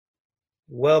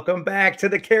Welcome back to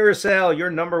the Carousel, your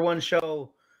number one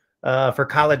show for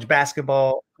college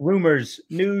basketball rumors,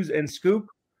 news, and scoop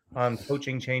on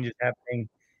coaching changes happening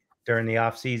during the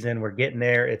offseason. We're getting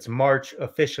there. It's March,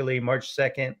 officially March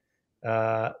 2nd,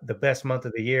 the best month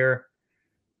of the year.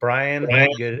 Brian,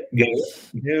 good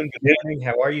afternoon, good morning.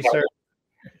 How are you, sir?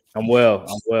 I'm well.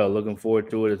 Looking forward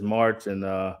to it. It's March, and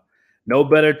no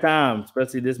better time,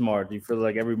 especially this March. You feel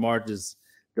like every March is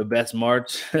the best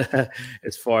March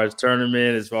as far as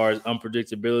tournament, as far as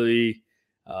unpredictability.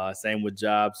 Same with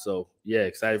jobs. So, yeah,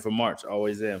 excited for March.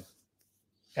 Always am.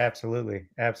 Absolutely.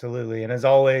 Absolutely. And as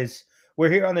always, we're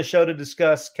here on the show to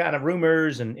discuss kind of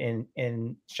rumors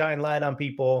and shine light on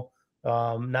people,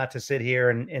 not to sit here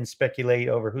and speculate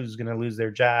over who's going to lose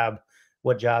their job,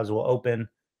 what jobs will open.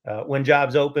 When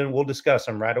jobs open, we'll discuss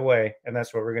them right away. And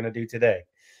that's what we're going to do today.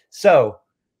 So,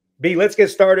 B, let's get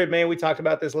started, man. We talked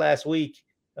about this last week.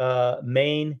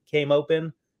 Maine came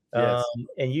open. Yes.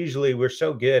 And usually we're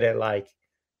so good at like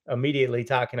immediately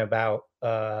talking about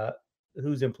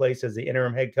who's in place as the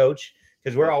interim head coach,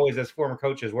 because we're always, as former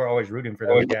coaches, we're always rooting for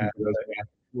those guys.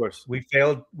 Of course. We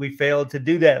failed to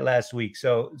do that last week.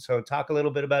 So talk a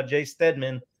little bit about Jay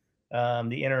Stedman,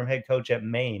 the interim head coach at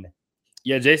Maine.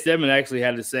 Yeah, Jay Stedman actually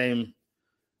had the same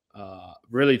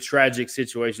really tragic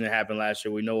situation that happened last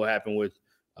year. We know what happened with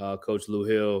Coach Lou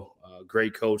Hill,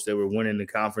 great coach. They were winning the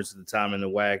conference at the time in the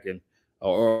WAC,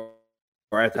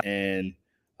 and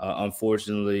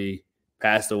unfortunately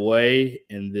passed away.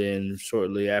 And then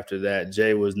shortly after that,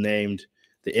 Jay was named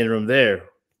the interim there.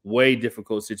 Way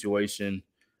difficult situation.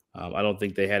 I don't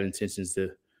think they had intentions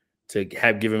to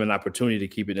give him an opportunity to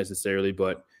keep it necessarily,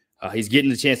 but he's getting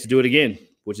the chance to do it again,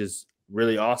 which is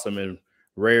really awesome and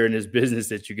rare in this business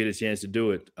that you get a chance to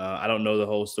do it. I don't know the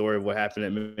whole story of what happened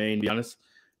at Maine, to be honest,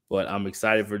 but I'm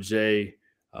excited for Jay.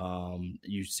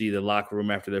 You see the locker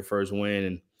room after their first win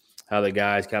and how the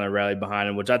guys kind of rallied behind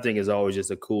him, which I think is always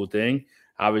just a cool thing.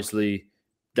 Obviously,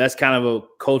 that's kind of a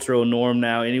cultural norm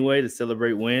now anyway, to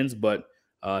celebrate wins, but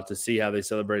to see how they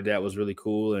celebrated that was really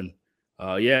cool. And,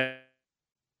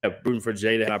 rooting for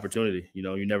Jay to have an opportunity. You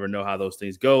know, you never know how those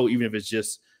things go, even if it's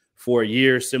just for a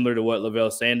year, similar to what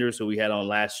Lavelle Sanders, who we had on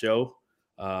last show.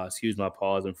 Excuse my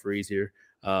pause and freeze here.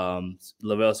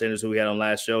 Lavelle Sanders, who we had on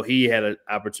last show, he had an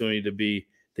opportunity to be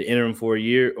the interim for a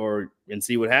year and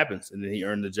see what happens, and then he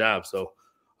earned the job. So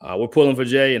we're pulling for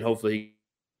Jay, and hopefully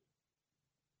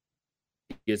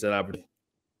he gets that opportunity.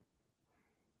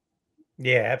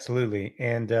 Yeah, absolutely.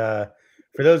 And for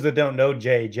those that don't know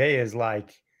Jay is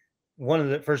like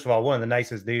first of all, one of the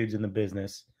nicest dudes in the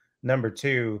business. Number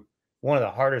two, one of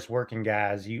the hardest working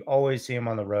guys. You always see him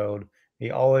on the road. He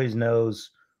always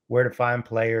knows where to find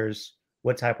players,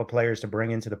 what type of players to bring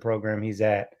into the program he's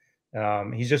at.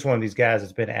 He's just one of these guys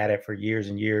that's been at it for years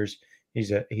and years.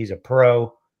 He's a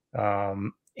pro,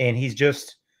 and he's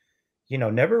just,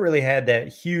 never really had that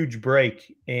huge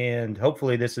break. And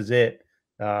hopefully this is it.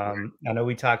 I know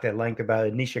we talked at length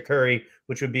about Nisha Curry,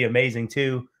 which would be amazing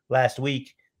too, last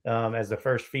week, as the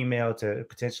first female to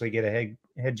potentially get a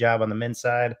head job on the men's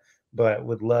side, but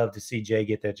would love to see Jay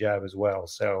get that job as well.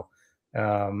 So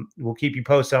we'll keep you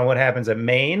posted on what happens at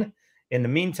Maine. In the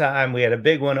meantime, we had a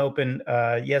big one open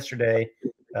yesterday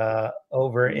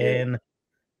over in,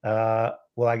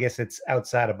 I guess it's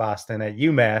outside of Boston at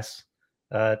Umass.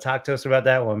 Talk to us about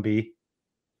that one, B.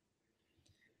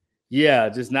 Yeah,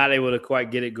 just not able to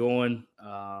quite get it going.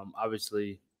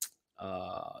 Obviously,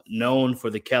 known for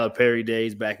the Calipari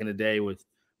days back in the day with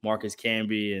Marcus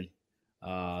Camby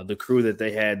and the crew that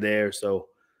they had there. So,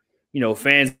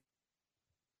 fans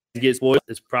get spoiled.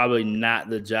 It's probably not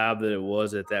the job that it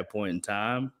was at that point in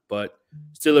time, but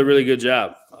still a really good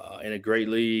job in a great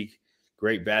league,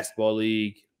 great basketball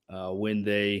league. When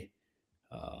they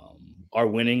are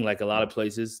winning, like a lot of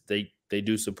places, they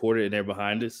do support it and they're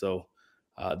behind it. So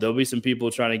there'll be some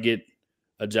people trying to get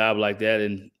a job like that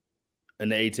in the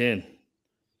A10.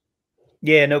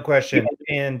 Yeah, no question.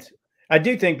 And I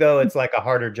do think, though, it's like a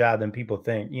harder job than people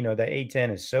think. The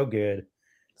A10 is so good.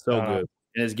 So good.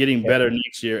 And it's getting better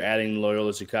next year, adding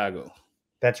Loyola Chicago.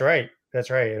 That's right.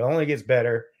 It only gets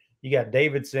better. You got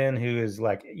Davidson, who is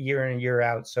like year in and year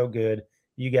out so good.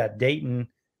 You got Dayton,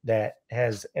 that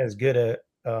has as good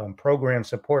a program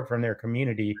support from their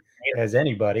community as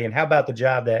anybody. And how about the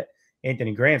job that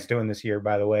Anthony Grant's doing this year,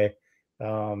 by the way?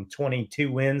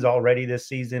 22 wins already this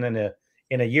season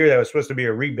in a year that was supposed to be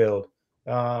a rebuild.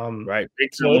 Right.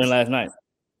 Big win last night.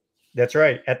 That's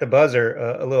right. At the buzzer,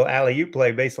 a little alley-oop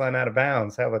play, baseline out of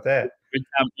bounds. How about that? Big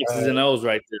time X's and O's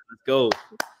right there. Let's go.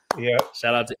 Yeah.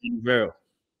 Shout out to Andy Verrill.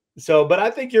 So, but I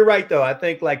think you're right, though. I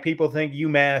think like people think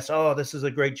UMass, oh, this is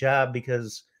a great job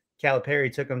because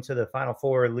Calipari took them to the Final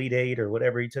Four, Elite Eight, or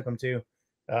whatever he took them to.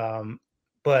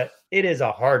 But it is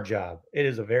a hard job. It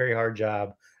is a very hard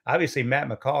job. Obviously, Matt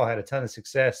McCall had a ton of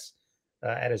success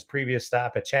at his previous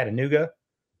stop at Chattanooga,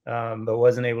 but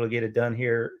wasn't able to get it done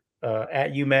here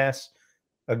at UMass.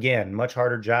 Again, much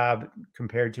harder job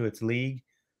compared to its league.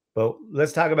 But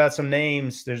let's talk about some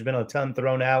names. There's been a ton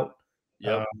thrown out.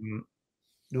 Yep.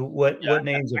 What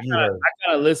names have you heard? I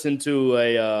kind of listened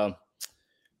to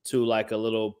like a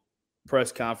little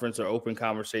press conference or open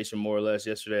conversation more or less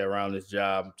yesterday around this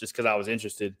job, just because I was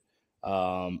interested.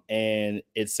 And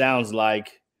it sounds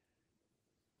like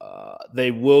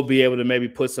they will be able to maybe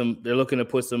they're looking to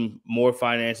put some more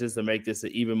finances to make this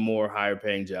an even more higher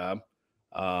paying job.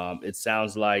 It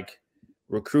sounds like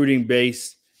recruiting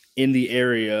base in the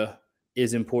area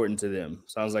is important to them.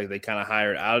 Sounds like they kind of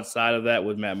hired outside of that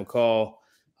with Matt McCall.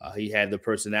 He had the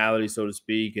personality, so to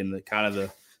speak, and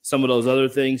some of those other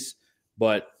things,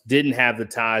 but didn't have the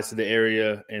ties to the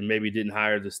area and maybe didn't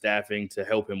hire the staffing to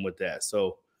help him with that.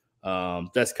 So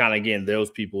that's kind of, again, the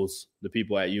people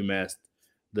at UMass,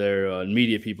 their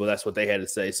media people, that's what they had to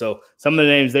say. So some of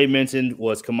the names they mentioned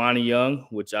was Kamani Young,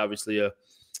 which obviously a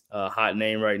hot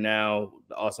name right now.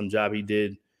 The awesome job he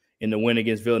did in the win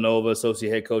against Villanova,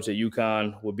 associate head coach at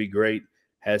UConn, would be great,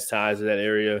 has ties to that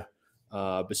area.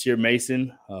 Bashir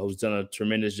Mason, who's done a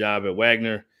tremendous job at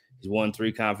Wagner. He's won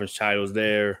 3 conference titles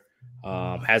there,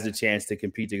 has a chance to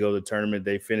compete to go to the tournament.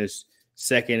 They finished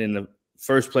second in the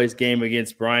first place game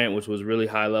against Bryant, which was really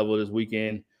high level this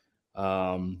weekend.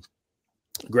 Grasso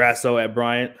at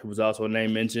Bryant, who was also a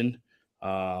name mentioned,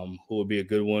 who would be a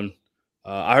good one.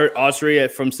 I heard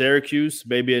Autry from Syracuse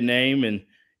may be a name, and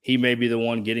he may be the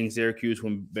one getting Syracuse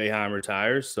when Boeheim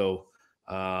retires. So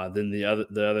then the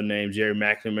other name, Jerry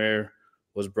McNamara,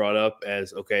 was brought up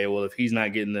as, okay, well, if he's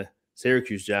not getting the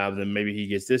Syracuse job, then maybe he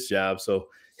gets this job. So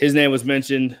his name was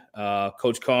mentioned.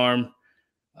 Coach Carm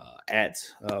at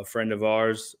a friend of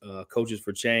ours, Coaches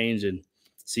for Change, and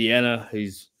Siena.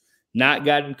 He's not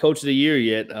gotten Coach of the Year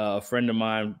yet. A friend of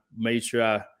mine made sure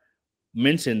I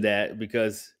mentioned that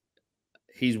because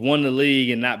he's won the league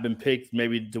and not been picked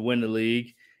maybe to win the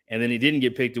league. And then he didn't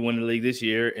get picked to win the league this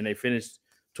year, and they finished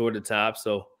toward the top.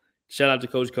 So shout out to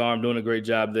Coach Carm, doing a great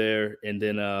job there. And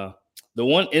then the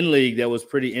one in league that was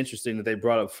pretty interesting that they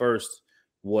brought up first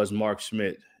was Mark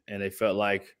Schmidt. And they felt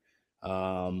like,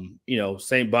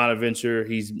 St. Bonaventure,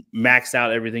 he's maxed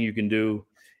out everything you can do.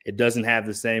 It doesn't have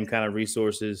the same kind of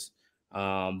resources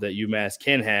that UMass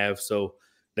can have. So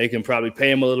they can probably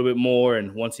pay him a little bit more.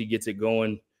 And once he gets it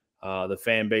going, the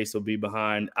fan base will be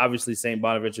behind. Obviously, St.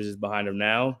 Bonaventure is behind him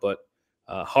now, but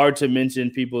hard to mention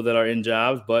people that are in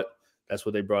jobs, but that's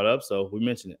what they brought up. So we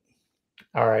mentioned it.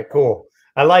 All right, cool.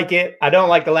 I like it. I don't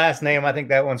like the last name. I think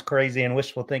that one's crazy and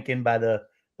wishful thinking by the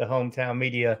hometown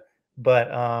media.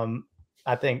 But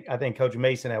I think Coach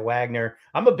Mason at Wagner,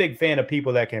 I'm a big fan of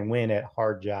people that can win at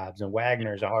hard jobs, and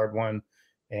Wagner is a hard one,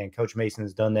 and Coach Mason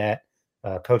has done that.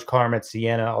 Coach Carm at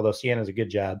Siena, although Siena's a good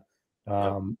job.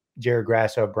 Jared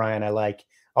Grasso, Brian, I like.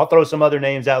 I'll throw some other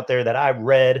names out there that I've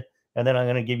read, and then I'm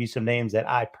going to give you some names that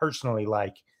I personally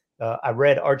like. I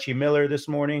read Archie Miller this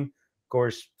morning, of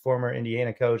course, former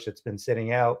Indiana coach that's been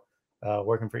sitting out,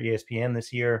 working for ESPN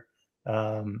this year.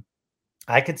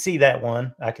 I could see that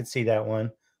one.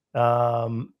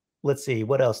 Let's see.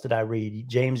 What else did I read?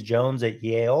 James Jones at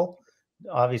Yale,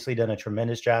 obviously done a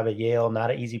tremendous job at Yale.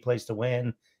 Not an easy place to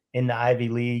win in the Ivy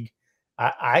League.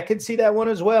 I could see that one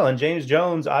as well. And James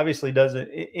Jones obviously doesn't,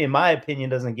 in my opinion,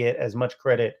 doesn't get as much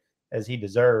credit as he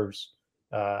deserves,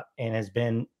 and has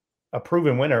been a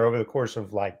proven winner over the course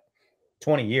of like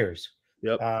 20 years.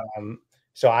 Yep.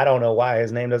 So I don't know why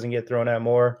his name doesn't get thrown out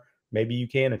more. Maybe you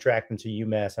can attract him to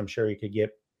UMass. I'm sure he could get,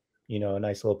 a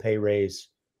nice little pay raise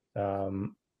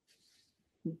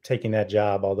taking that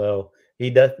job, although he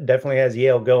definitely has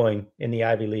Yale going in the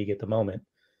Ivy League at the moment.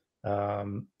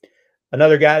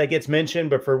 Another guy that gets mentioned,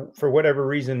 but for whatever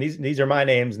reason, these are my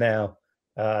names now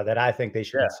that I think they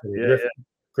should consider.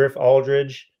 Griff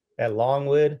Aldridge at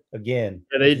Longwood again.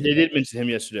 Yeah, they did mention him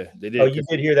yesterday. They did. Oh, you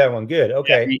did hear that one. Good.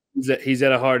 Okay. Yeah, he's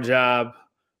at a hard job.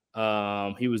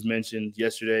 He was mentioned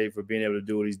yesterday for being able to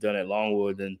do what he's done at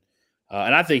Longwood, and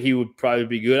I think he would probably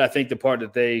be good. I think the part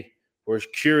that they were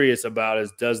curious about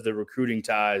is, does the recruiting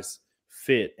ties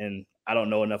fit? And I don't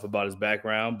know enough about his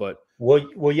background, but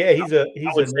well, yeah, he's I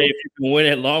would say if you can win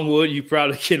at Longwood, you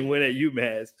probably can win at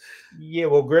UMass. Yeah,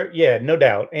 well, great. Yeah, no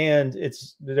doubt. And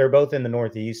they're both in the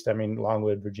Northeast. I mean,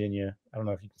 Longwood, Virginia. I don't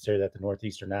know if you consider that the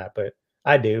Northeast or not, but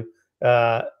I do.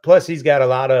 Plus, he's got a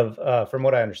lot of, from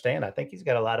what I understand, I think he's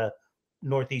got a lot of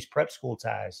Northeast prep school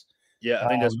ties. Yeah, I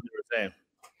think that's what they were saying.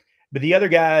 But the other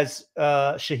guys,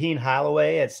 Shaheen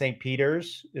Holloway at St.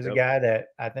 Peter's is a Yep. guy that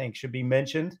I think should be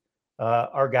mentioned.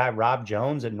 Our guy Rob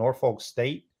Jones at Norfolk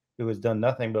State, who has done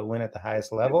nothing but win at the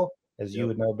highest level, as you Yep.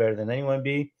 would know better than anyone.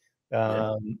 Be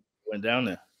Yeah. Went down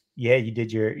there. yeah, you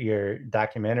did your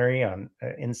documentary on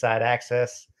Inside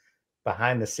Access,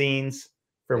 behind the scenes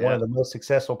for one Yeah. of the most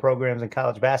successful programs in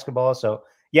college basketball. So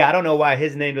yeah, I don't know why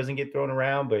his name doesn't get thrown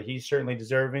around, but he's certainly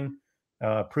deserving.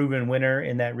 Proven winner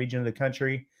in that region of the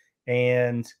country,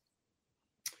 and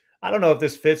I don't know if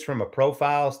this fits from a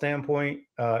profile standpoint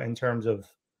in terms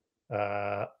of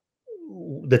uh,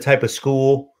 the type of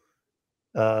school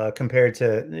compared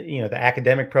to the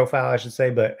academic profile, I should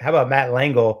say. But how about Matt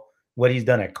Langle? What he's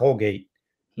done at Colgate,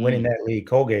 winning that league.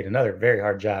 Colgate, another very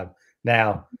hard job.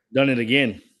 Now, Done it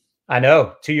again. I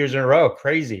know 2 years in a row,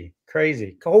 crazy,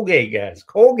 crazy. Colgate guys,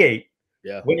 Colgate,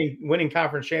 Yeah. winning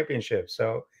conference championships.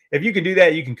 So if you can do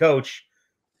that, you can coach.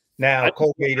 Now,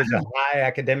 Colgate is a high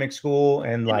academic school,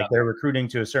 and like they're recruiting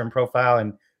to a certain profile.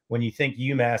 And when you think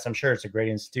UMass, I'm sure it's a great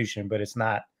institution, but it's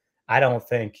not. I don't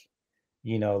think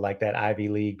like that Ivy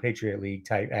League, Patriot League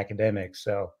type academics.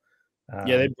 So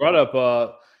Yeah, they brought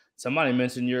up somebody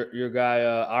mentioned your guy,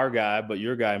 our guy, but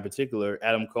your guy in particular,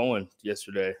 Adam Cohen,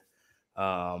 yesterday.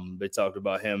 They talked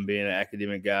about him being an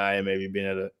academic guy and maybe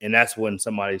being and that's when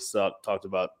somebody talked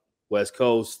about West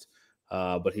Coast.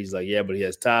 But he's like, yeah, but he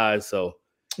has ties. So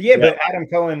yeah, but Adam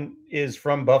Cohen is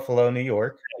from Buffalo, New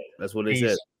York. That's what they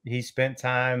said. He spent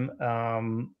time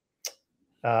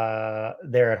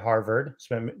there at Harvard,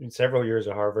 spent several years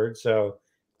at Harvard. So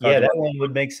yeah, that one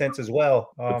would make sense as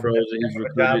well. The pros that he's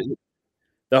recruited.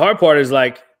 The hard part is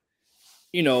like,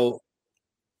 I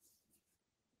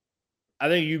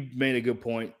think you made a good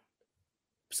point.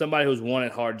 Somebody who's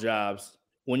wanted hard jobs,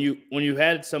 when you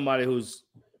had somebody who's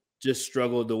just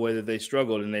struggled the way that they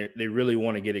struggled and they really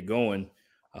want to get it going,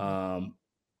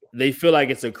 they feel like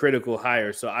it's a critical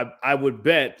hire. So I would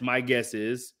bet, my guess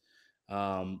is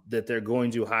that they're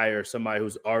going to hire somebody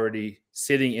who's already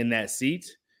sitting in that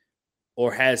seat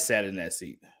or has sat in that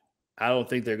seat. I don't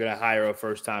think they're going to hire a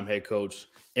first-time head coach.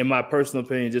 In my personal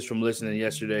opinion, just from listening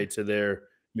yesterday to their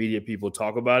media people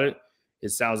talk about it, it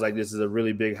sounds like this is a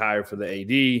really big hire for the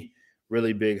AD,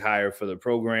 really big hire for the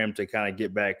program to kind of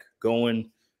get back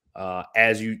going.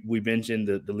 As we mentioned,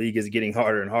 the league is getting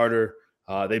harder and harder.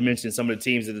 They mentioned some of the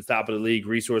teams at the top of the league,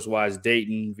 resource-wise,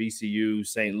 Dayton, VCU,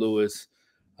 St. Louis,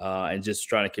 and just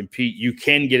trying to compete. You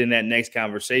can get in that next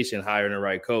conversation hiring the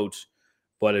right coach,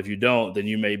 but if you don't, then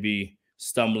you may be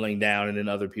stumbling down and then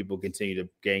other people continue to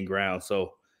gain ground.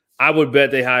 So I would bet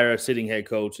they hire a sitting head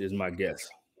coach is my guess.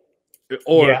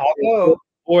 Or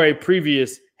a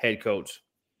previous head coach.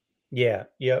 Yeah,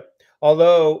 yep.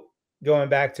 Although going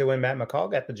back to when Matt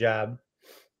McCall got the job,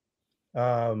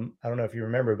 I don't know if you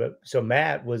remember, but so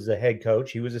Matt was the head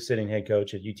coach. He was a sitting head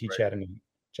coach at UT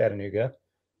Chattanooga.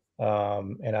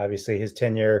 And obviously his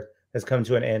tenure has come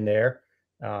to an end there.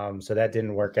 So that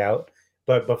didn't work out.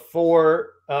 But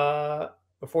before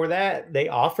that, they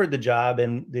offered the job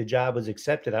and the job was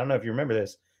accepted. I don't know if you remember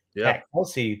this. Yep. Pat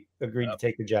Kelsey agreed to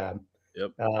take the job.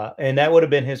 Yep. And that would have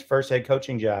been his first head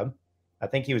coaching job. I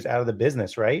think he was out of the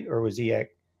business, right? Or was he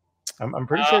I'm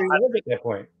pretty sure he was at that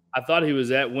point. I thought he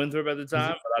was at Winthrop at the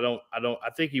time, but I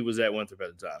think he was at Winthrop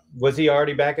at the time. Was he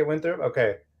already back at Winthrop?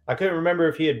 Okay. I couldn't remember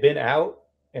if he had been out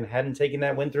and hadn't taken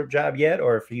that Winthrop job yet,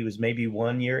 or if he was maybe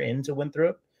 1 year into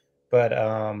Winthrop. But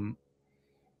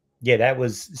yeah, that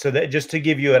was so that just to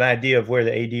give you an idea of where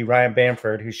the AD Ryan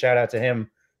Bamford, who shout out to him,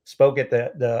 spoke at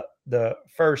the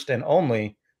first and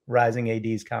only Rising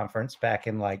ADs conference back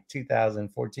in like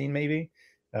 2014, maybe.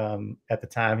 At the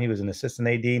time, he was an assistant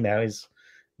AD. Now he's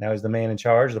the man in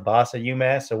charge, the boss at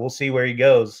UMass. So we'll see where he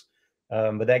goes.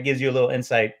 But that gives you a little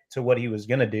insight to what he was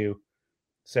going to do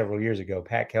several years ago.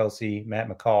 Pat Kelsey, Matt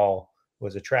McCall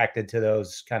was attracted to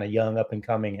those kind of young up and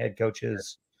coming head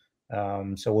coaches.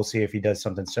 So we'll see if he does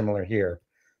something similar here.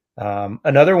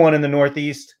 Another one in the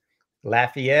Northeast,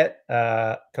 Lafayette.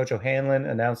 Coach O'Hanlon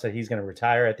announced that he's going to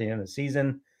retire at the end of the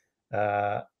season.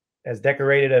 As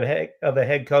decorated of a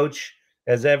head coach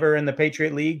as ever in the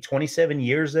Patriot League, 27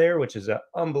 years there, which is an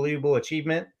unbelievable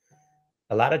achievement.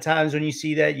 A lot of times when you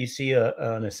see that, you see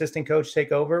an assistant coach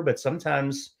take over, but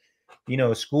sometimes,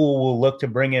 a school will look to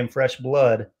bring in fresh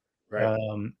blood. Right.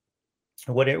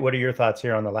 What are your thoughts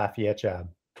here on the Lafayette job?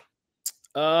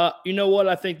 You know what?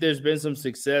 I think there's been some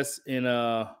success in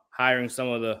hiring some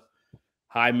of the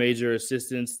high major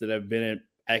assistants that have been at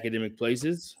academic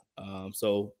places.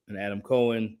 So, and Adam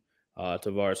Cohen,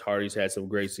 Tavares Hardy's had some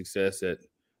great success at.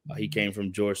 He came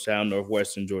from Georgetown,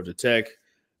 Northwestern, Georgia Tech.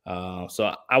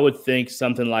 So I would think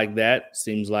something like that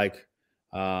seems like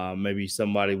maybe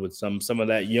somebody with some of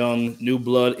that young new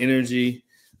blood energy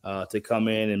to come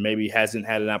in and maybe hasn't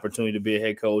had an opportunity to be a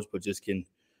head coach, but just can,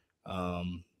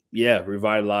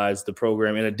 revitalize the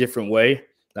program in a different way.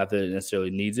 Not that it necessarily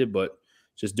needs it, but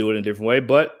just do it in a different way.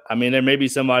 But I mean, there may be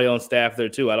somebody on staff there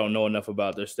too. I don't know enough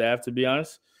about their staff, to be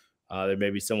honest. There may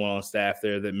be someone on staff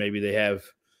there that maybe they have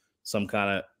some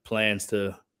kind of plans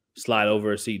to slide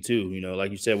over a seat too. You know,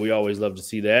 like you said, we always love to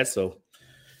see that. So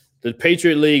the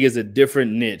Patriot League is a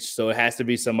different niche. So it has to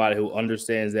be somebody who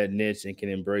understands that niche and can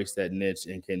embrace that niche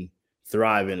and can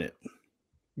thrive in it.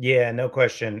 Yeah, no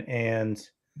question. And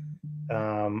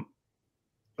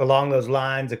along those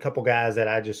lines, a couple guys that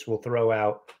I just will throw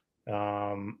out.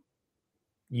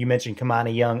 You mentioned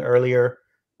Kamani Young earlier.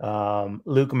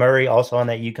 Luke Murray, also on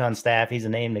that UConn staff. He's a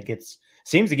name that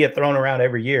seems to get thrown around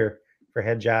every year for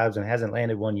head jobs and hasn't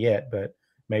landed one yet, but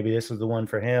maybe this was the one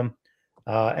for him.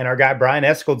 And our guy, Brian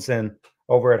Eskeldson,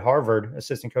 over at Harvard,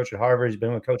 assistant coach at Harvard. He's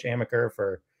been with Coach Amaker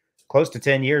for close to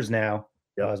 10 years now.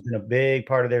 Yep. Has been a big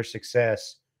part of their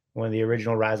success. One of the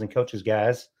original Rising Coaches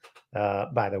guys,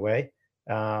 by the way.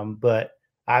 But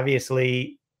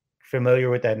obviously familiar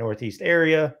with that Northeast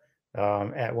area,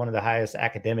 at one of the highest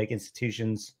academic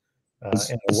institutions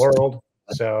in the world.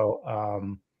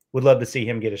 So would love to see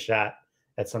him get a shot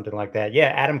at something like that.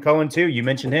 Yeah, Adam Cohen too. You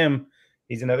mentioned him.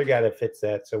 He's another guy that fits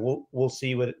that. So we'll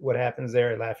see what happens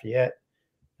there at Lafayette,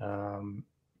 and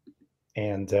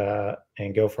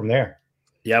go from there.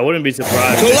 Yeah, I wouldn't be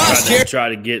surprised if they try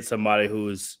to get somebody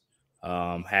who's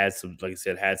had some, like I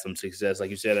said, had some success, like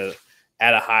you said,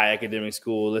 at a high academic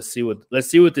school. Let's see what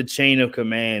the chain of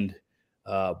command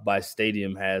by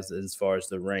Stadium has as far as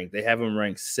the rank. They have them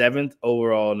ranked 7th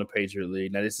overall in the Patriot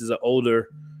League. Now, this is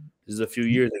a few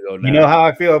years ago now. You know how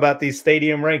I feel about these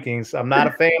Stadium rankings. I'm not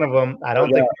a fan of them. I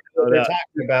don't think what they're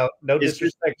talking about. No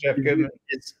disrespect, Jeff Goodman.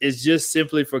 It's just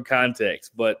simply for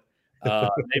context, but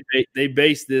they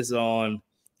base this on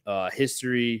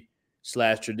history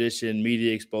 / tradition,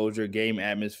 media exposure, game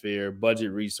atmosphere,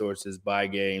 budget resources, buy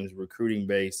games, recruiting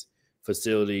base,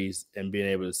 facilities, and being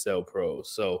able to sell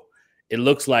pros. So it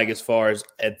looks like, as far as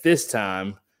at this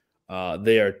time,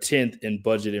 they are 10th in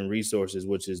budget and resources,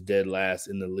 which is dead last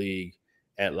in the league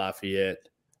at Lafayette.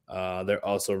 They're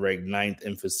also ranked 9th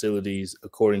in facilities,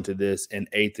 according to this, and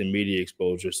 8th in media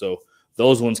exposure. So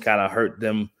those ones kind of hurt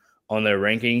them on their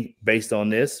ranking based on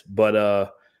this.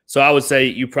 But so I would say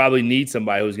you probably need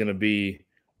somebody who's going to be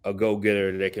a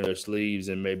go-getter that can wear sleeves,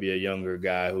 and maybe a younger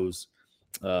guy who's,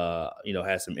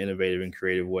 has some innovative and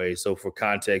creative ways. So for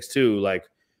context too, like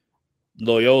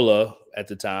Loyola at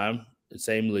the time, the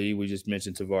same league, we just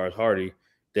mentioned Tavares Hardy,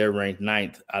 they're ranked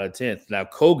 9th out of 10th. Now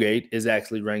Colgate is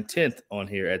actually ranked 10th on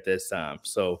here at this time.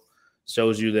 So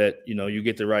shows you that, you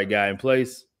get the right guy in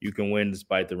place, you can win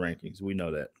despite the rankings. We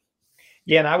know that.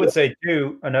 Yeah, and I would say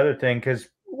too, another thing, because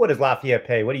what does Lafayette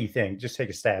pay? What do you think? Just take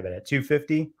a stab at it.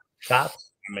 250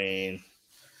 tops? I mean,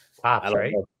 tops, I don't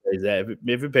right? know if it pays that.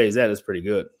 If it pays that, it's pretty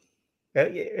good.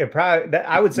 It probably,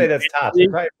 I would say that's tops.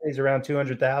 It probably pays around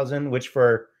 200,000, which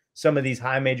for some of these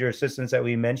high major assistants that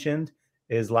we mentioned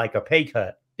is like a pay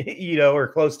cut, or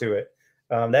close to it.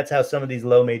 That's how some of these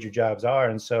low major jobs are.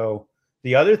 And so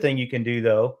the other thing you can do,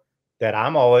 though, that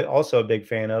I'm also a big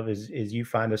fan of is you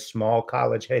find a small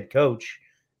college head coach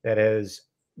that has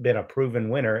been a proven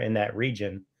winner in that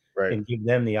region, right, and give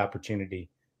them the opportunity.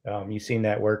 You've seen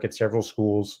that work at several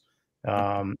schools,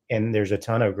 and there's a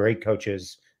ton of great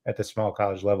coaches at the small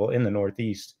college level in the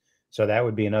Northeast. So that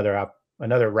would be another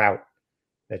route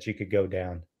that you could go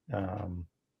down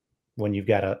when you've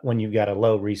got a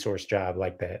low resource job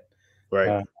like that.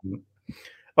 Right.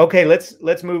 Okay,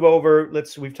 let's move over.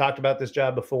 We've talked about this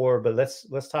job before, but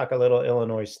let's talk a little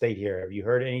Illinois State here. Have you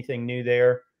heard anything new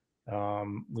there?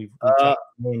 We've talked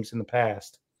names in the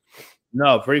past.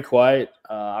 No, pretty quiet.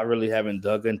 I really haven't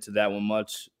dug into that one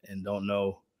much and don't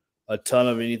know a ton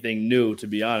of anything new, to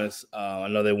be honest. I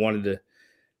know they wanted to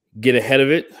get ahead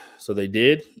of it, so they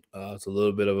did. It's a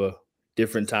little bit of a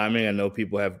different timing. I know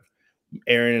people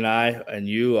Aaron and I and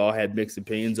you all had mixed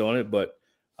opinions on it, but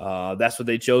that's what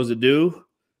they chose to do.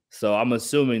 So I'm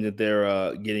assuming that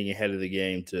they're getting ahead of the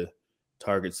game to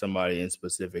target somebody in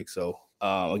specific. So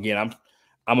again,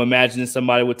 I'm imagining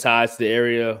somebody with ties to the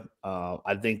area.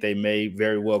 I think they may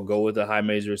very well go with a high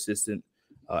major assistant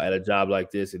at a job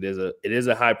like this. It is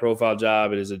a high profile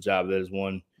job. It is a job that is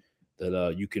one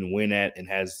that you can win at and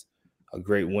has a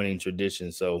great winning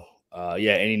tradition. So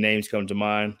any names come to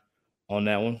mind on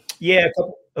that one? Yeah,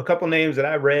 a couple names that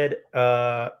I read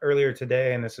earlier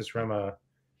today, and this is from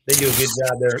they do a good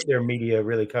job. Their media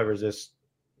really covers this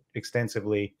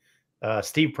extensively.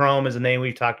 Steve Prohm is a name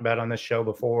we've talked about on this show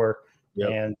before. Yep.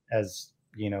 And as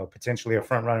potentially a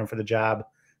front runner for the job.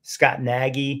 Scott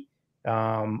Nagy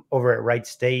over at Wright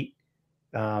State.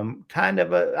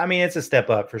 It's a step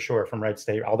up for sure from Wright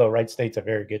State, although Wright State's a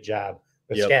very good job.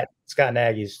 But Yep. Scott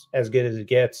Nagy's as good as it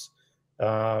gets.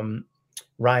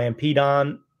 Ryan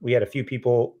Pedon, we had a few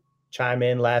people chime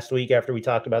in last week after we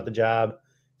talked about the job,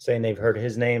 saying they've heard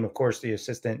his name. Of course, the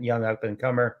assistant young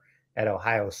up-and-comer at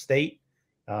Ohio State.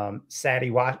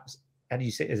 Sadie, how do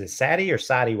you say? Is it Sadie or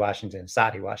Sadie Washington?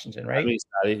 Sadie Washington, right?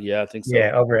 I mean, yeah, I think so.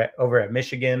 Yeah, over at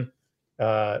Michigan.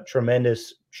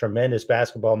 Tremendous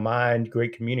basketball mind,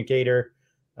 great communicator.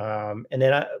 And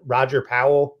then Roger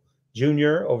Powell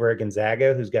Jr. over at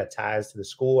Gonzaga, who's got ties to the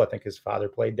school. I think his father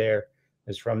played there,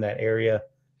 is from that area.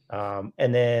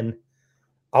 And then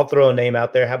I'll throw a name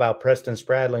out there. How about Preston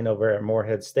Spradling over at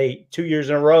Morehead State? 2 years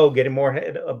in a row, getting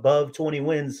Morehead above 20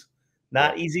 wins.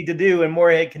 Not easy to do in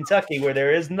Morehead, Kentucky, where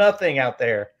there is nothing out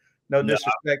there. No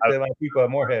disrespect to my people at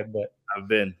Morehead, but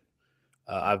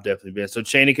I've definitely been. So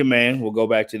chain of command, we'll go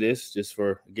back to this just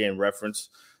for, again, reference.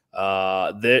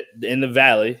 In the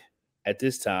Valley at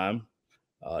this time,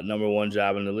 number one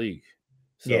job in the league.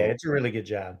 So, yeah, it's a really good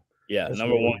job. Yeah, that's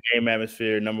number one game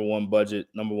atmosphere, number one budget,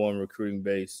 number one recruiting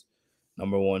base,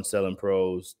 number one selling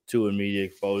pros, 2 in media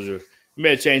exposure. It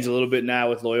may have changed a little bit now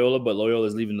with Loyola, but Loyola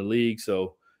is leaving the league.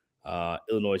 So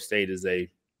Illinois State is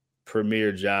a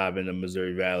premier job in the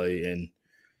Missouri Valley. And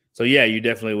so, yeah, you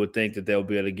definitely would think that they'll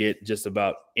be able to get just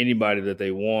about anybody that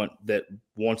they want that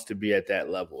wants to be at that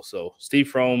level. So Steve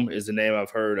Fromm is the name I've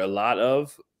heard a lot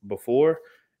of before.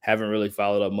 Haven't really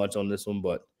followed up much on this one,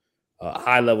 but a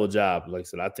high-level job. Like I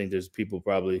said, I think there's people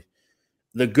probably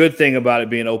 – the good thing about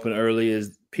it being open early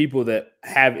is people that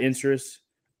have interests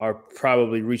are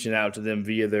probably reaching out to them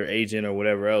via their agent or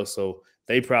whatever else. So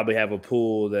they probably have a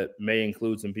pool that may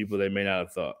include some people they may not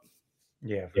have thought.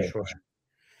 Yeah, for sure.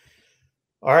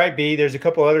 All right, B, there's a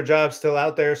couple other jobs still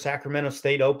out there. Sacramento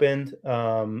State opened.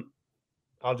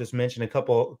 I'll just mention a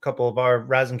couple of our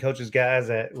rising coaches guys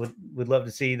that would love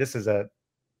to see. This is a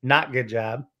not good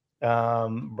job.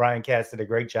 Brian Katz did a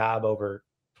great job over,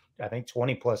 I think,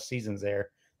 20 plus seasons there.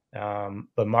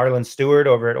 But Marlon Stewart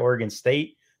over at Oregon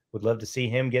State, would love to see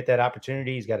him get that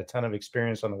opportunity. He's got a ton of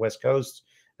experience on the West Coast,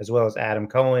 as well as Adam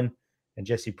Cohen and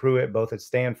Jesse Pruitt, both at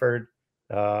Stanford,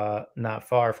 not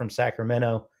far from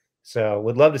Sacramento. So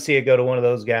would love to see it go to one of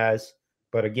those guys.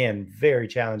 But again, very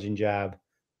challenging job.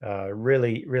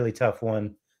 Really, really tough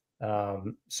one.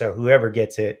 So whoever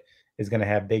gets it is going to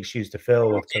have big shoes to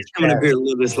fill with Coach I'm going to be a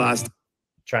little this last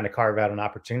trying to carve out an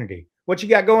opportunity. What you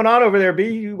got going on over there, B?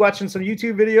 You watching some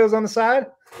YouTube videos on the side?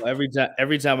 Well,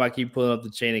 every time I keep pulling up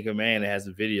the chain of command, it has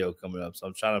a video coming up. So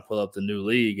I'm trying to pull up the new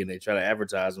league, and they try to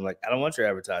advertise. I'm like, I don't want your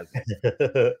advertising.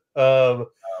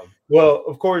 Well,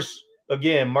 of course,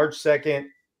 again, March 2nd,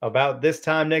 about this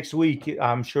time next week,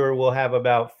 I'm sure we'll have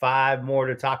about 5 more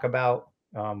to talk about.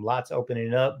 Lots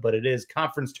opening up, but it is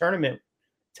conference tournament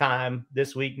time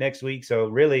this week, next week. So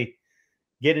really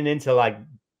getting into like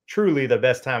truly the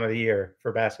best time of the year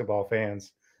for basketball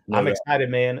fans. No I'm excited,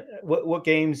 man. What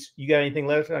games, you got anything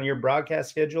left on your broadcast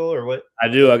schedule or what? I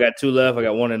do. I got 2 left. I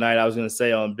got one tonight. I was going to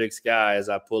say on Big Sky as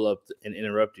I pull up and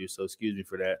interrupt you. So excuse me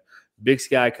for that. Big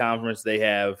Sky Conference, they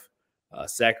have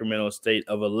Sacramento State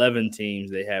of 11 teams.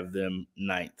 They have them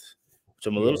 9th, which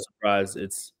I'm a little surprised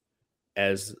it's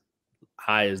as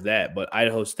high as that. But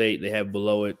Idaho State, they have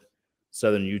below it.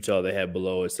 Southern Utah, they have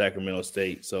below it. Sacramento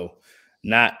State. So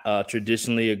not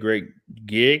traditionally a great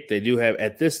gig. They do have,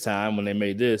 at this time, when they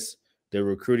made this, their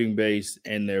recruiting base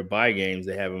and their buy games,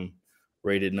 they have them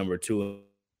rated number 2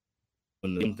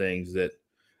 in the things that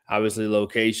obviously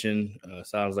location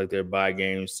sounds like their buy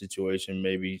game situation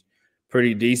may be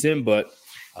pretty decent. But,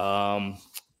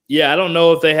 yeah, I don't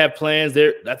know if they have plans.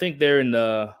 I think they're in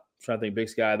the – I'm trying to think, Big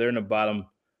Sky, they're in the bottom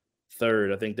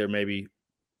third. I think they're maybe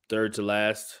third to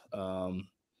last.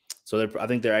 So I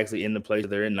think they're actually in the place.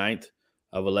 They're in 9th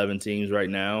of 11 teams right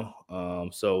now.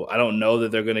 So I don't know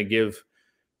that they're going to give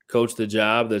coach the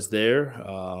job that's there,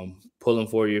 pulling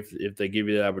for you if they give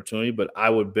you the opportunity. But I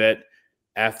would bet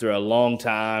after a long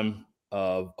time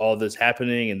of all this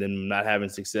happening and then not having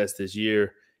success this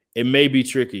year, it may be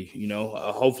tricky.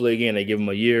 Hopefully, again, they give them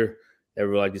a year. They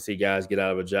would like to see guys get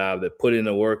out of a job that put in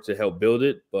the work to help build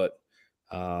it, but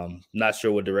not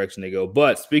sure what direction they go.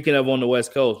 But speaking of on the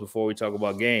West Coast, before we talk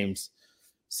about games,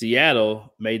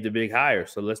 Seattle made the big hire.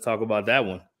 So let's talk about that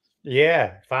one.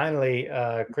 Yeah, finally,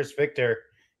 Chris Victor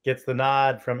gets the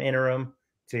nod from interim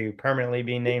to permanently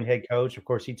being named head coach. Of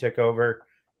course, he took over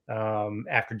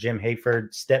after Jim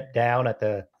Hayford stepped down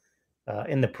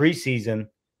in the preseason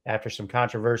after some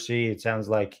controversy. It sounds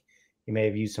like he may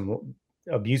have used some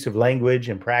abusive language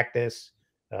in practice.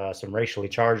 some racially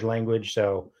charged language.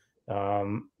 So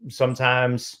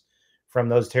sometimes from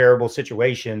those terrible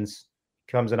situations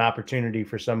comes an opportunity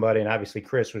for somebody. And obviously,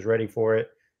 Chris was ready for it.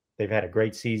 They've had a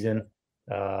great season.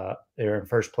 They're in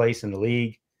first place in the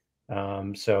league.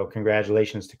 So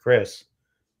congratulations to Chris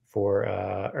for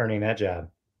earning that job.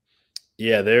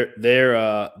 Yeah,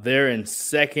 they're in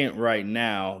second right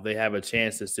now. They have a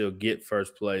chance to still get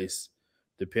first place,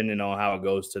 depending on how it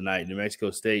goes tonight. New Mexico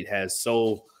State has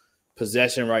sole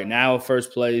possession right now of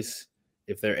first place.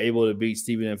 If they're able to beat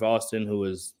Stephen F. Austin, who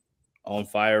is on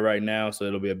fire right now, so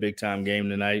it'll be a big time game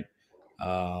tonight.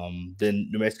 Then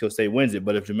New Mexico State wins it.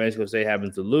 But if New Mexico State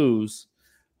happens to lose,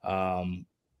 and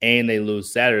they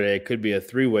lose Saturday, it could be a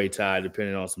three-way tie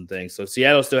depending on some things. So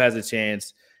Seattle still has a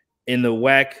chance. In the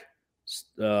WAC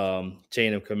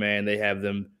chain of command, they have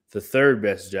them the third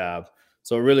best job.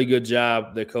 So a really good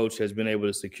job the coach has been able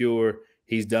to secure.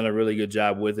 He's done a really good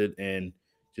job with it, and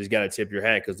just got to tip your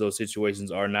hat because those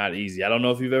situations are not easy. I don't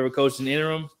know if you've ever coached an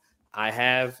interim. I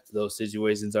have. Those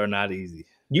situations are not easy.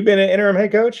 You've been an interim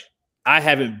head coach? I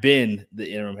haven't been the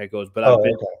interim head coach, but I've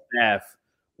been on staff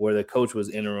where the coach was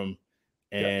interim.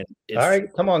 And all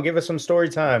right, come on, give us some story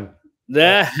time.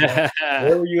 Where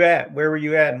were you at? Where were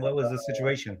you at, and what was the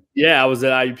situation? Yeah, I was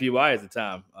at IUPUI at the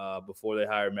time before they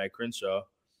hired Matt Crenshaw,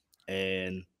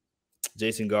 and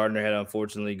Jason Gardner had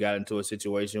unfortunately got into a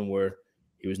situation where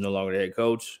he was no longer the head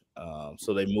coach,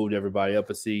 so they moved everybody up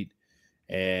a seat.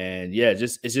 And yeah,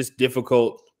 it's just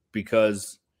difficult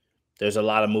because there's a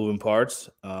lot of moving parts.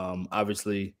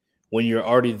 Obviously, when you're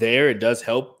already there, it does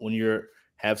help when you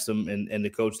have some, and the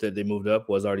coach that they moved up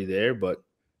was already there. But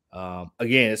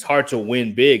again, it's hard to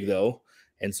win big though.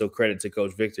 And so credit to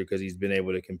Coach Victor because he's been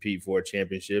able to compete for a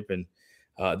championship, and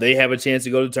they have a chance to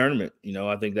go to the tournament. You know,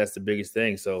 I think that's the biggest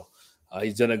thing. So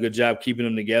he's done a good job keeping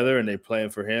them together, and they're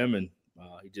playing for him, and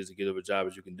he does as good of a job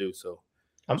as you can do. So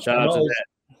shout out to that.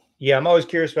 Yeah, I'm always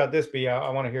curious about this, but I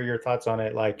want to hear your thoughts on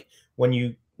it. Like when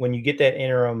you get that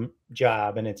interim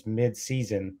job and it's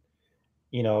mid-season,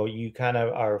 you know, you kind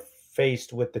of are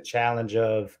faced with the challenge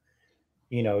of,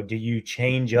 you know, do you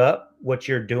change up what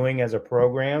you're doing as a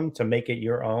program to make it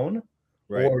your own?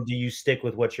 Right. Or do you stick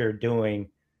with what you're doing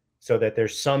so that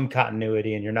there's some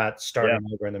continuity and you're not starting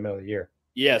over in the middle of the year?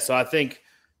 Yeah, so I think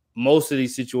most of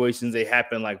these situations, they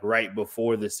happen like right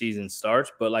before the season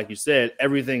starts. But like you said,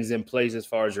 everything's in place as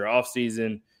far as your off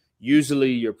season,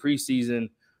 usually your preseason,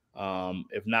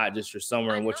 if not just your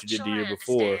summer and what you did the year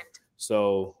before.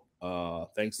 So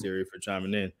thanks, Siri, for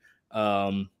chiming in.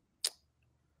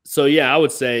 So, yeah, I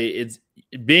would say it's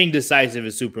being decisive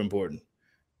is super important.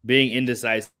 Being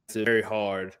indecisive is very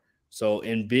hard. So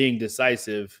in being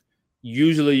decisive,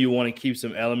 usually you want to keep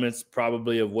some elements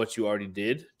probably of what you already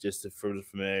did just for the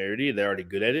familiarity. They're already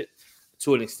good at it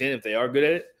to an extent if they are good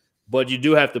at it. But you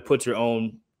do have to put your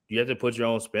own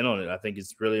spin on it. I think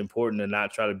it's really important to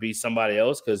not try to be somebody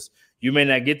else because you may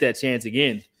not get that chance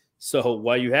again. So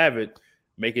while you have it,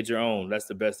 make it your own. That's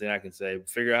the best thing I can say.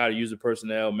 Figure out how to use the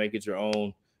personnel, make it your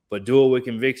own. But do it with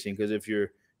conviction, because if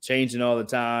you're changing all the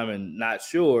time and not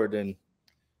sure, then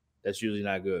that's usually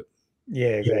not good. Yeah,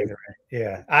 exactly right.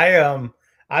 Yeah.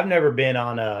 I've never been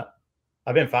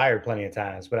I've been fired plenty of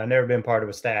times, but I've never been part of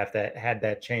a staff that had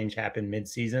that change happen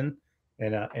mid-season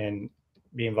and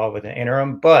be involved with an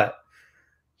interim. But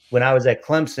when I was at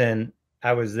Clemson,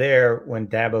 I was there when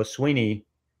Dabo Swinney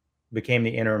became the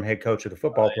interim head coach of the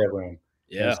football program.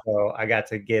 Yeah. And so I got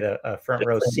to get a front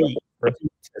row seat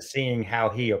to seeing how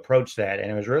he approached that.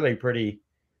 And it was really pretty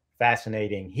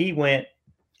fascinating. He went,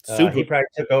 he probably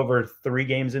took over 3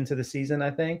 games into the season,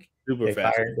 I think. Super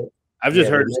fast. I've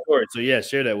just heard the story. So, yeah,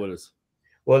 share that with us.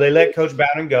 Well, they let Coach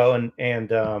Bowden go and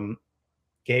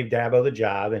gave Dabo the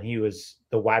job, and he was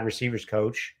the wide receivers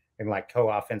coach and like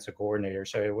co-offensive coordinator.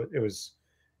 So it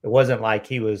wasn't like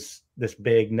he was this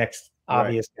big next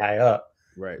obvious guy up.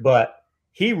 Right. But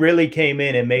he really came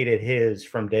in and made it his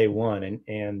from day one.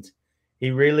 And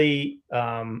he really,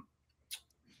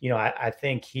 I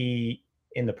think he,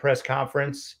 in the press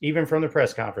conference, even from the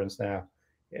press conference now,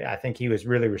 I think he was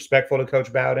really respectful to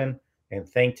Coach Bowden and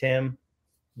thanked him.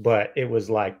 But it was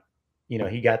like,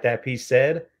 he got that piece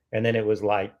said. And then it was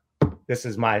like, this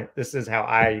is how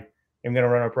I am going to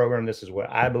run a program. This is what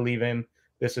I believe in.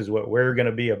 This is what we're going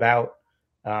to be about.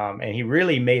 And he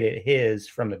really made it his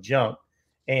from the jump.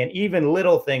 And even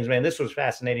little things, man, this was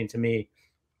fascinating to me.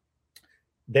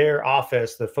 Their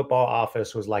office, the football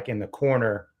office, was like in the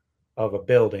corner of a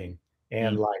building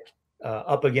and like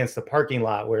up against the parking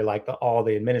lot where like all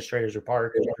the administrators would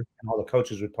park and all the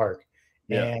coaches would park.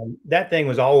 Yeah. And that thing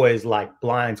was always like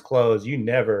blinds closed. You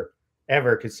never,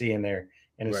 ever could see in there.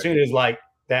 And as soon as like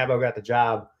Dabo got the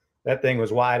job, That thing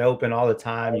was wide open all the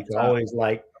time. You could always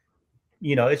like,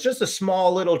 it's just a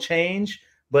small little change,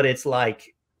 but it's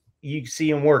like you see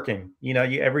him working. You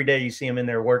every day you see him in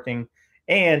there working,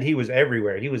 and he was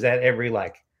everywhere. He was at every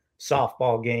like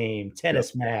softball game,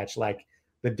 tennis match. Like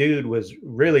the dude was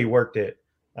really worked it.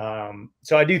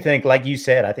 So I do think, like you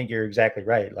said, I think you're exactly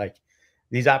right. Like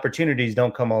these opportunities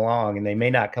don't come along, and they may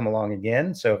not come along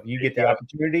again. So if you get the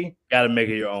opportunity, got to make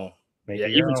it your own. Make it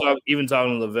your own. Even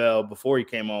talking to Lavelle before he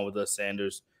came on with us,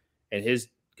 Sanders, and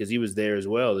because he was there as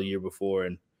well the year before,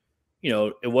 and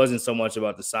it wasn't so much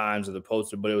about the signs or the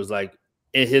poster, but it was like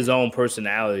in his own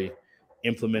personality,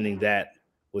 implementing that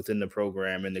within the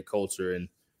program and the culture, and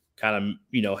kind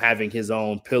of having his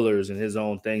own pillars and his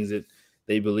own things that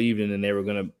they believed in and they were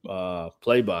going to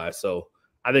play by. So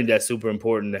I think that's super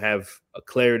important to have a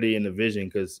clarity and a vision,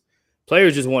 because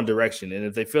players just want direction, and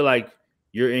if they feel like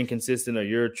you're inconsistent or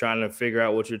you're trying to figure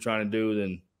out what you're trying to do,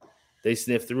 then they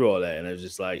sniff through all that, and it's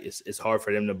just like it's hard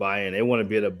for them to buy in. They want to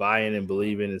be able to buy in and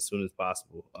believe in as soon as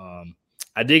possible.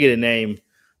 I did get a name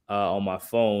on my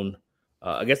phone.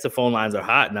 I guess the phone lines are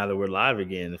hot now that we're live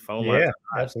again. The phone lines are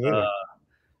hot. Absolutely.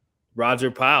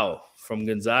 Roger Powell from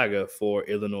Gonzaga for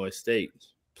Illinois State.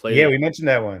 We mentioned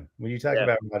that one when you talk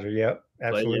about Roger. Yep,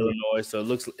 absolutely. Illinois. So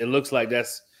it looks like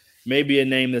that's maybe a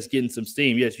name that's getting some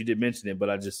steam. Yes, you did mention it, but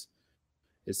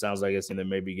it sounds like it's going to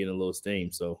maybe get a little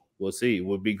steam. So we'll see. It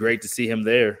would be great to see him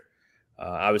there.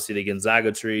 Obviously, the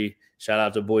Gonzaga tree. Shout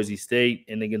out to Boise State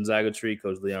in the Gonzaga tree.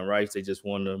 Coach Leon Rice, they just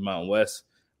won the Mountain West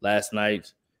last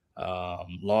night.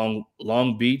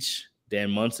 Long Beach, Dan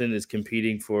Munson is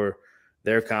competing for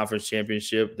their conference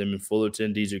championship. Them in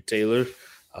Fullerton, Dedrick Taylor.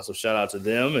 So shout out to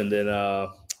them. And then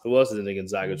who else is in the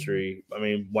Gonzaga tree? I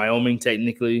mean, Wyoming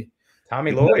technically.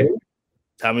 Tommy Lloyd.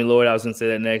 Tommy Lloyd, I was going to say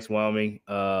that next. Wyoming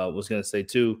was going to say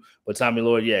too. But Tommy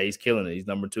Lloyd, he's killing it. He's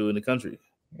number 2 in the country.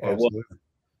 Absolutely.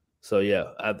 So,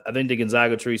 I think the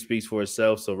Gonzaga tree speaks for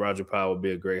itself. So Roger Powell would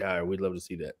be a great hire. We'd love to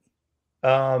see that.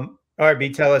 All right, B,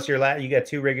 tell us you got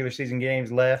 2 regular season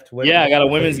games left. I got a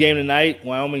women's game tonight.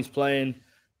 Wyoming's playing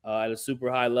at a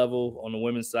super high level on the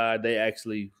women's side. They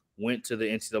actually went to the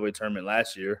NCAA tournament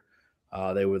last year.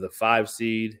 They were the 5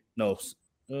 seed. No,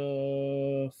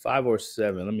 5 or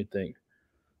 7. Let me think.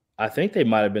 I think they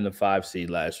might have been the 5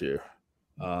 seed last year,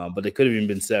 but they could have even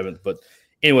been 7th. But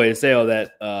anyway, to say all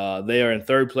that, they are in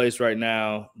 3rd place right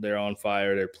now. They're on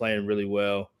fire. They're playing really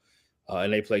well.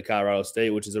 And they play Colorado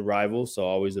State, which is a rival, so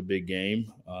always a big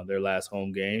game, their last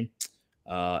home game.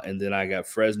 And then I got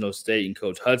Fresno State and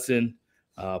Coach Hudson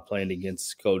playing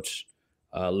against Coach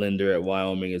Linder at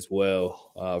Wyoming as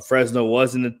well. Fresno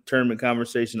was in the tournament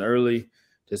conversation early,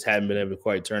 just hadn't been able to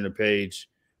quite turn the page.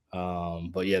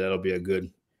 But, that'll be a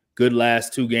good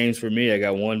last 2 games for me. I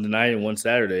got one tonight and one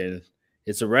Saturday, and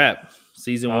it's a wrap.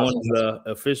 Season 1 is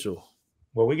official.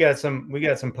 Well, we got some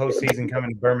postseason coming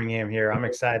to Birmingham here. I'm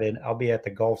excited. I'll be at the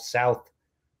Gulf South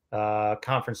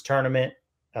Conference Tournament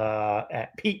at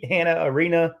Pete Hanna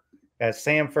Arena at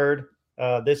Samford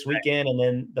this weekend, and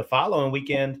then the following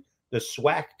weekend, the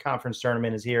SWAC Conference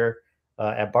Tournament is here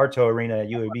at Bartow Arena at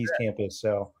UAB's campus.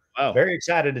 So, very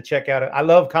excited to check out it. I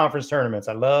love conference tournaments.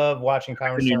 I love watching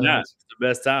conference tournaments. It's the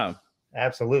best time.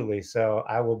 Absolutely. So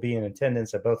I will be in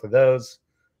attendance at both of those.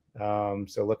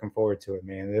 So looking forward to it,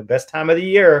 man. The best time of the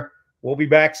year. We'll be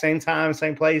back same time,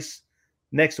 same place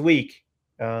next week.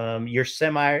 Your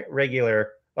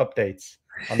semi-regular updates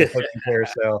on the coaching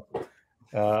carousel.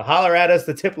 Holler at us.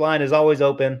 The tip line is always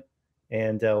open,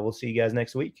 and we'll see you guys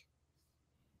next week.